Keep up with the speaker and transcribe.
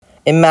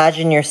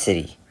Imagine your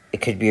city.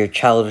 It could be your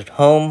childhood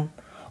home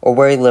or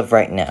where you live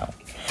right now.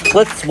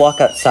 Let's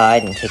walk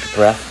outside and take a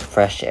breath of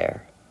fresh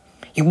air.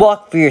 You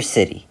walk through your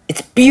city.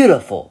 It's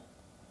beautiful.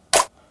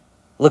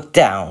 Look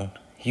down.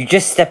 You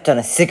just stepped on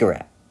a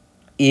cigarette.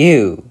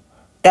 Ew.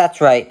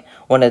 That's right,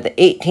 one of the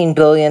 18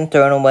 billion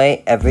thrown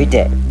away every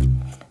day.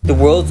 The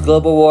world's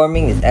global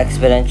warming is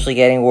exponentially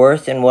getting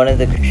worse, and one of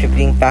the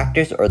contributing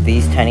factors are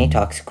these tiny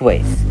toxic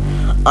wastes.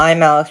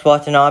 I'm Alex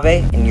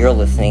Watanabe, and you're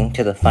listening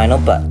to The Final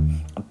Butt,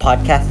 a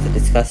podcast that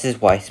discusses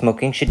why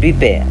smoking should be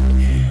banned.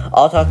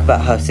 I'll talk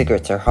about how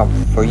cigarettes are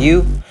harmful for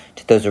you,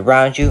 to those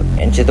around you,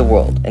 and to the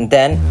world, and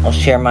then I'll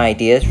share my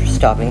ideas for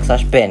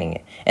stopping/banning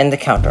it, and the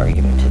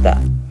counter-argument to that.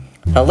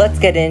 Now let's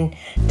get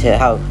into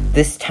how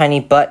this tiny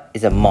butt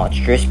is a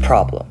monstrous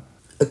problem.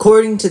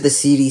 According to the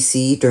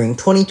CDC, during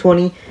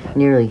 2020,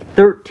 nearly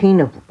 13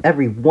 of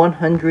every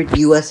 100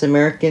 U.S.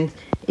 Americans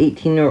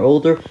 18 or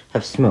older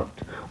have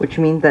smoked, which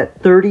means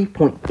that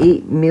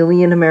 30.8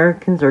 million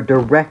Americans are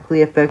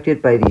directly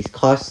affected by these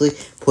costly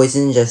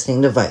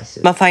poison-ingesting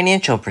devices. From a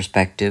financial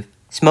perspective,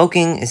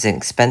 smoking is an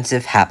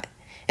expensive habit.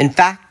 In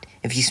fact,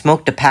 if you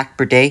smoked a pack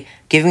per day,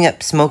 giving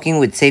up smoking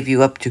would save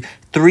you up to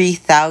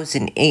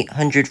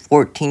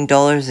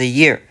 $3,814 a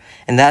year,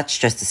 and that's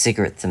just the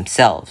cigarettes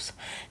themselves.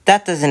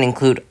 That doesn't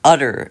include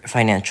other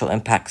financial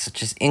impacts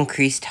such as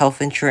increased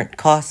health insurance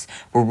costs,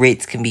 where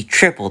rates can be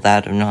triple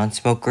that of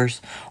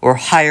non-smokers, or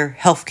higher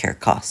healthcare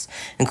costs,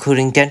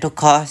 including dental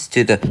costs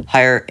due to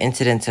higher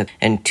incidence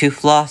and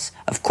tooth loss.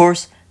 Of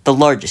course, the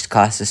largest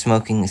cost of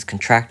smoking is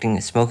contracting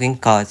a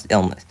smoking-caused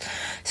illness,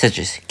 such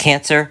as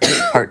cancer,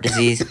 heart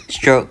disease,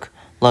 stroke,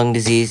 lung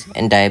disease,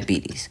 and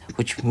diabetes,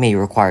 which may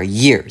require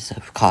years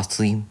of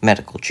costly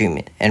medical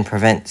treatment and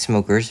prevent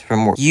smokers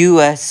from working.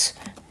 U.S.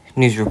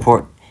 News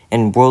Report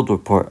and World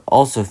Report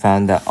also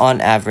found that on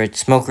average,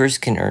 smokers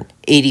can earn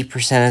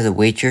 80% of the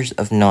wages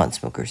of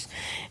non-smokers.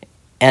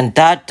 And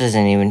that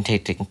doesn't even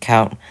take into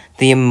account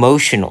the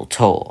emotional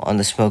toll on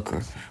the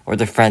smoker or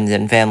the friends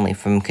and family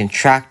from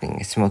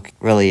contracting a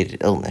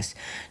smoke-related illness,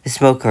 the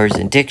smoker's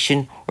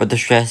addiction, or the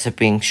stress of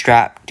being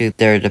strapped to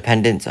their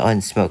dependence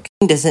on smoking.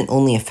 It doesn't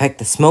only affect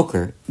the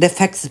smoker, it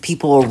affects the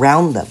people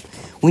around them.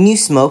 When you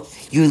smoke,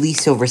 you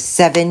release over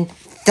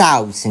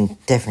 7,000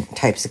 different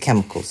types of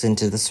chemicals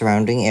into the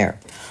surrounding air,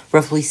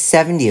 roughly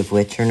 70 of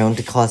which are known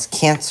to cause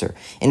cancer,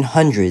 and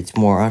hundreds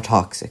more are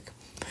toxic.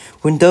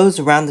 When those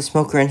around the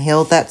smoker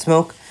inhale that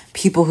smoke,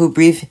 people who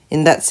breathe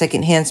in that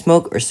secondhand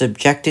smoke are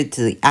subjected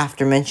to the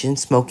aforementioned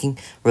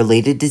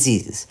smoking-related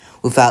diseases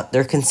without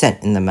their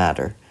consent in the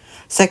matter.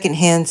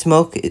 Secondhand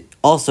smoke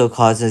also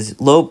causes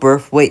low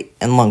birth weight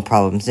and lung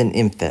problems in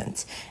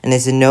infants, and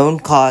is a known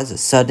cause of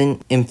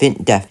sudden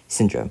infant death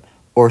syndrome,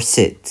 or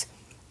SIDS.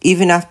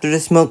 Even after the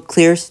smoke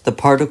clears, the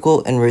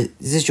particle and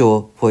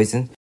residual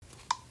poison,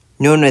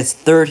 known as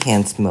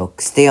third-hand smoke,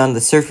 stay on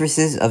the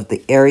surfaces of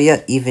the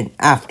area even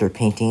after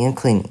painting and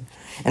cleaning,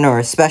 and are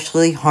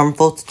especially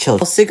harmful to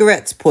children. While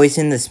cigarettes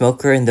poison the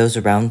smoker and those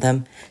around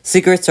them,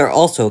 cigarettes are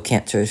also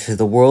cancerous to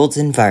the world's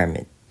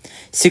environment.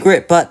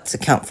 Cigarette butts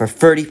account for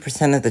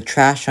 30% of the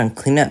trash on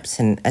cleanups,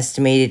 and an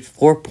estimated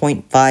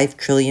 4.5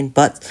 trillion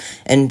butts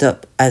end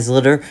up as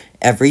litter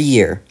every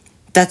year.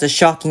 That's a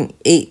shocking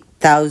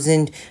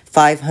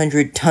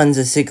 8,500 tons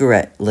of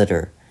cigarette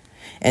litter.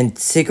 And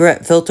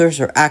cigarette filters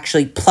are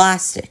actually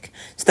plastic.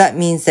 So that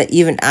means that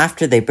even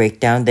after they break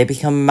down, they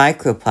become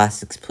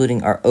microplastics,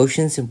 polluting our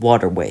oceans and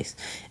waterways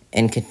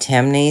and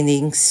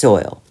contaminating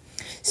soil.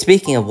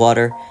 Speaking of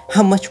water,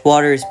 how much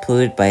water is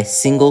polluted by a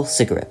single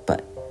cigarette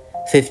butt?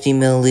 50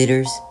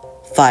 milliliters,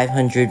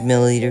 500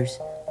 milliliters,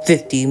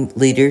 50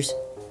 liters,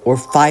 or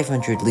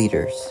 500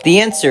 liters? The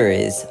answer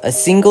is a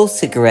single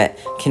cigarette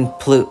can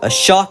pollute a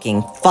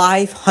shocking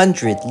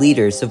 500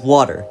 liters of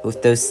water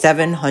with those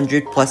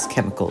 700 plus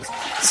chemicals.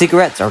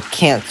 Cigarettes are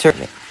cancer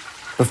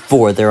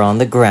before they're on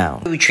the ground.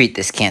 How do we treat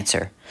this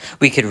cancer?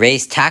 We could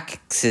raise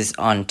taxes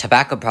on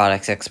tobacco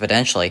products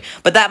exponentially,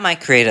 but that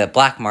might create a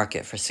black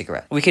market for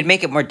cigarettes. We could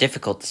make it more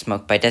difficult to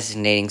smoke by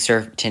designating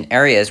certain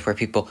areas where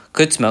people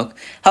could smoke.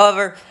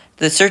 However,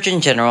 the Surgeon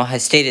General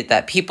has stated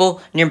that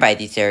people nearby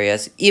these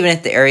areas, even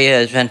if the area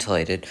is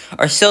ventilated,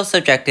 are still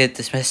subjected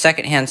to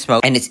secondhand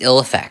smoke and its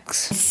ill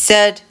effects.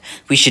 Instead,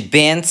 we should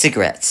ban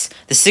cigarettes.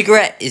 The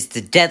cigarette is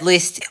the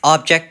deadliest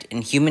object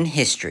in human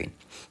history,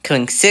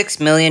 killing 6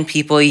 million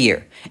people a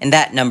year, and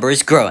that number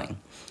is growing.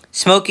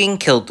 Smoking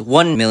killed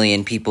 1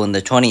 million people in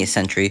the 20th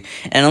century,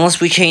 and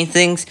unless we change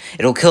things,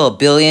 it'll kill 1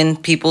 billion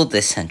people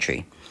this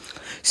century.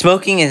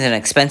 Smoking is an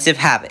expensive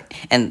habit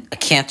and a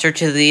cancer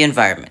to the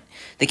environment.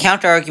 The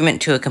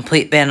counter-argument to a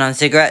complete ban on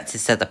cigarettes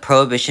is that the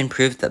prohibition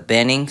proved that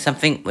banning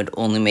something would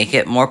only make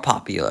it more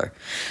popular.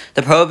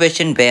 The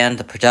prohibition banned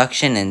the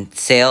production and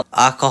sale of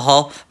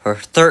alcohol for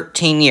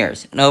 13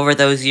 years, and over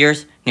those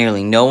years,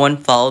 nearly no one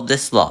followed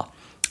this law.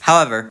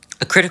 However,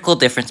 a critical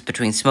difference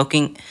between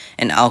smoking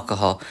and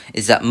alcohol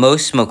is that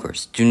most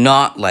smokers do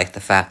not like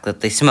the fact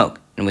that they smoke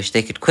and wish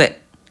they could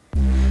quit.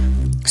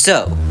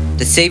 So,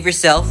 to save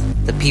yourself,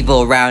 the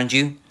people around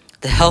you,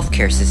 the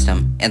healthcare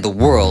system, and the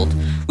world,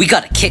 we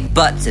gotta kick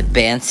butts and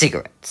ban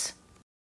cigarettes.